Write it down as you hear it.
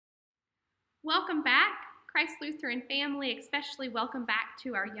Welcome back, Christ Lutheran family, especially welcome back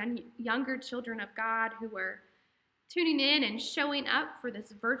to our younger children of God who are tuning in and showing up for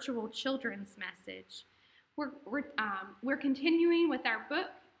this virtual children's message. We're continuing with our book,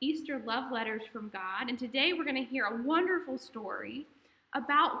 Easter Love Letters from God, and today we're going to hear a wonderful story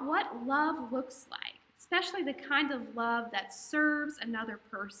about what love looks like, especially the kind of love that serves another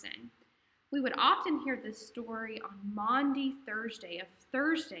person. We would often hear this story on Maundy Thursday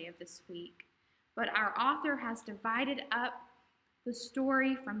of this week. But our author has divided up the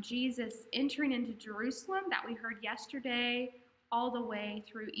story from Jesus entering into Jerusalem that we heard yesterday all the way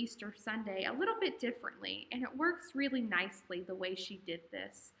through Easter Sunday a little bit differently, and it works really nicely the way she did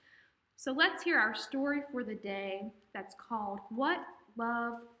this. So let's hear our story for the day that's called What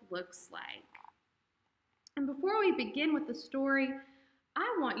Love Looks Like. And before we begin with the story,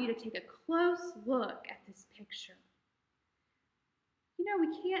 I want you to take a close look at this picture. You know,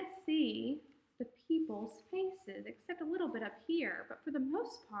 we can't see the people's faces, except a little bit up here. But for the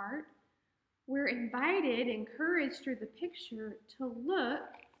most part, we're invited, encouraged through the picture to look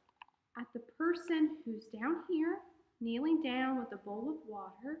at the person who's down here, kneeling down with a bowl of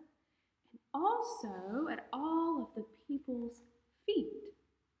water, and also at all of the people's feet.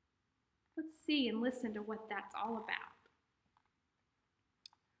 Let's see and listen to what that's all about.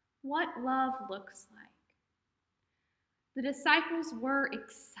 What love looks like. The disciples were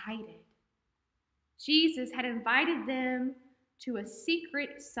excited. Jesus had invited them to a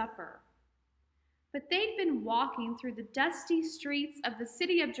secret supper. But they'd been walking through the dusty streets of the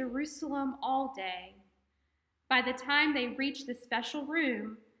city of Jerusalem all day. By the time they reached the special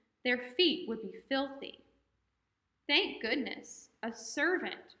room, their feet would be filthy. Thank goodness a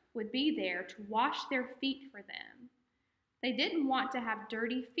servant would be there to wash their feet for them. They didn't want to have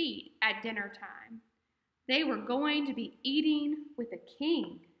dirty feet at dinner time. They were going to be eating with a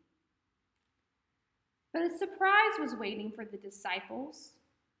king. But a surprise was waiting for the disciples.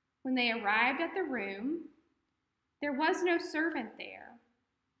 When they arrived at the room, there was no servant there.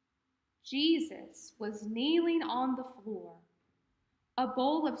 Jesus was kneeling on the floor. A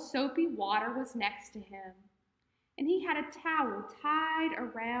bowl of soapy water was next to him, and he had a towel tied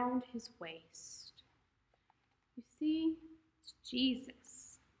around his waist. You see, it's Jesus.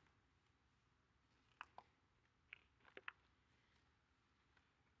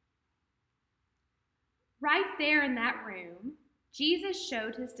 Right there in that room, Jesus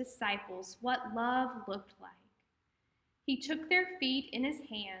showed his disciples what love looked like. He took their feet in his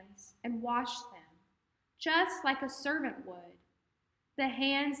hands and washed them, just like a servant would. The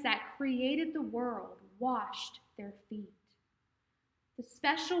hands that created the world washed their feet. The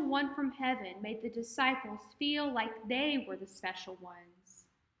special one from heaven made the disciples feel like they were the special ones.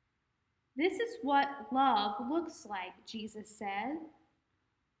 This is what love looks like, Jesus said.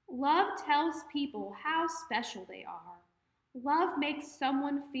 Love tells people how special they are. Love makes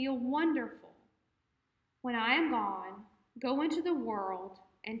someone feel wonderful. When I am gone, go into the world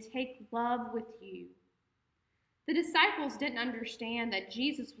and take love with you. The disciples didn't understand that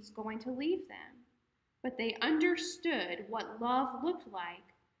Jesus was going to leave them, but they understood what love looked like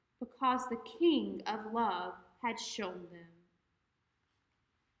because the King of love had shown them.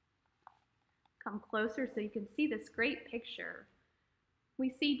 Come closer so you can see this great picture. We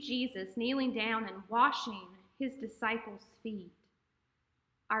see Jesus kneeling down and washing his disciples' feet.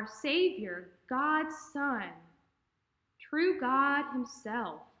 Our Savior, God's Son, true God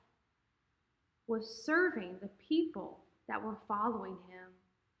himself, was serving the people that were following him.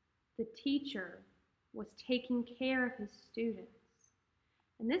 The teacher was taking care of his students.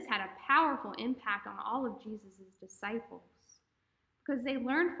 And this had a powerful impact on all of Jesus' disciples because they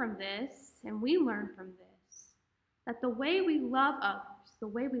learned from this, and we learn from this, that the way we love others, the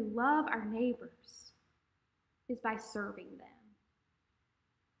way we love our neighbors, is by serving them.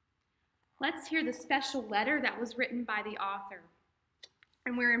 Let's hear the special letter that was written by the author.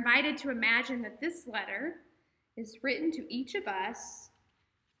 And we're invited to imagine that this letter is written to each of us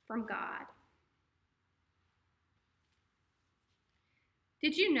from God.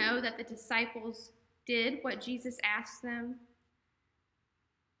 Did you know that the disciples did what Jesus asked them?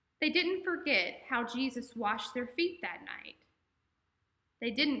 They didn't forget how Jesus washed their feet that night. They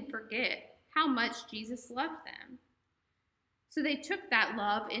didn't forget how much Jesus loved them. So they took that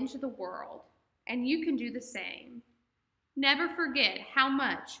love into the world, and you can do the same. Never forget how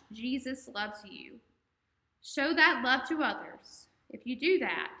much Jesus loves you. Show that love to others. If you do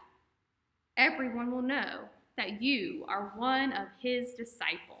that, everyone will know that you are one of his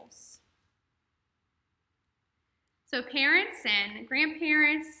disciples. So parents and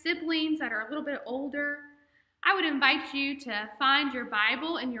grandparents, siblings that are a little bit older, I would invite you to find your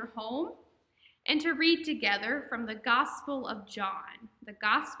Bible in your home and to read together from the Gospel of John. The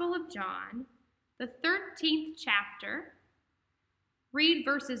Gospel of John, the 13th chapter. Read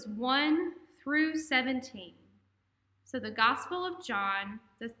verses 1 through 17. So the Gospel of John,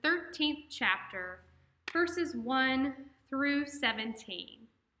 the 13th chapter, verses 1 through 17.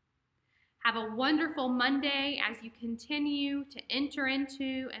 Have a wonderful Monday as you continue to enter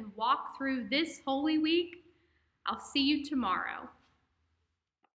into and walk through this Holy Week. I'll see you tomorrow.